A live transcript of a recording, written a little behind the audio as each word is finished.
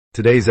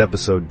Today's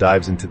episode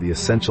dives into the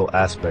essential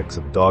aspects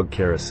of dog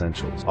care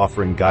essentials,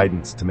 offering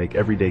guidance to make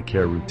everyday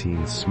care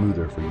routines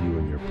smoother for you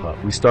and your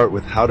pup. We start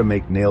with how to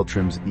make nail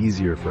trims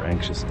easier for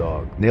anxious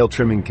dogs. Nail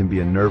trimming can be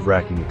a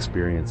nerve-wracking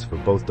experience for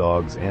both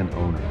dogs and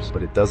owners,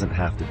 but it doesn't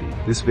have to be.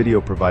 This video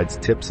provides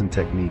tips and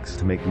techniques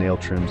to make nail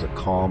trims a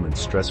calm and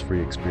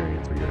stress-free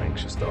experience for your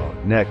anxious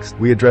dog. Next,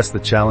 we address the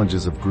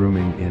challenges of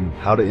grooming in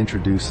how to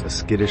introduce a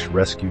skittish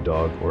rescue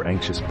dog or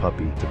anxious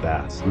puppy to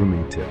baths.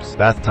 Grooming tips.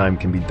 Bath time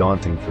can be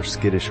daunting for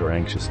skittish or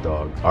anxious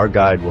dogs. Our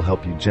guide will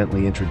help you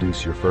gently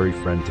introduce your furry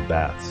friend to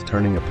baths,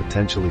 turning a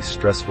potentially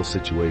stressful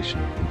situation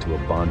into a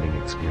bonding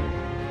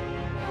experience.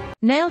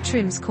 Nail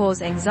trims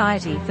cause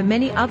anxiety for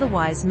many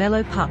otherwise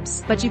mellow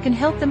pups, but you can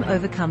help them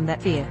overcome that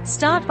fear.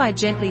 Start by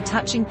gently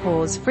touching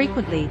paws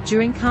frequently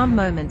during calm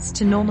moments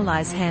to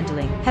normalize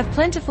handling. Have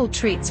plentiful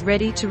treats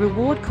ready to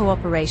reward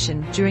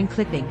cooperation during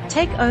clipping.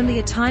 Take only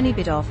a tiny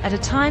bit off at a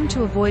time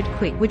to avoid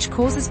quick, which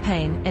causes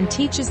pain and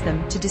teaches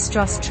them to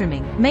distrust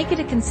trimming. Make it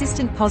a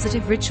consistent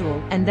positive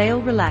ritual and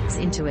they'll relax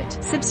into it.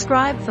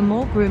 Subscribe for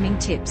more grooming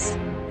tips.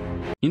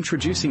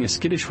 Introducing a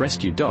skittish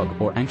rescue dog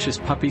or anxious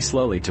puppy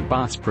slowly to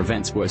baths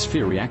prevents worse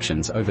fear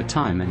reactions over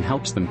time and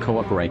helps them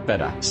cooperate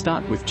better.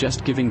 Start with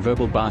just giving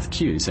verbal bath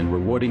cues and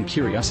rewarding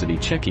curiosity,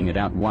 checking it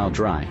out while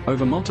dry.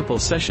 Over multiple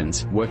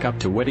sessions, work up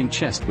to wetting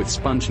chest with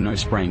sponge, no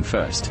spraying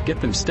first. Get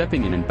them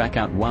stepping in and back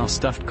out while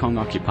stuffed Kong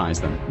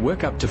occupies them.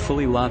 Work up to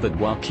fully lathered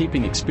while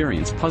keeping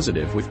experience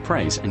positive with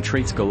praise and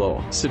treats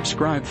galore.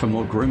 Subscribe for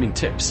more grooming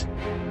tips.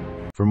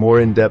 For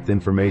more in-depth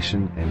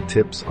information and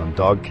tips on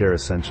dog care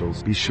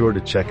essentials, be sure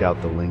to check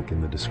out the link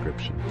in the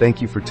description.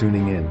 Thank you for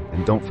tuning in,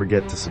 and don't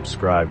forget to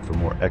subscribe for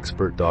more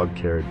expert dog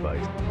care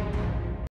advice.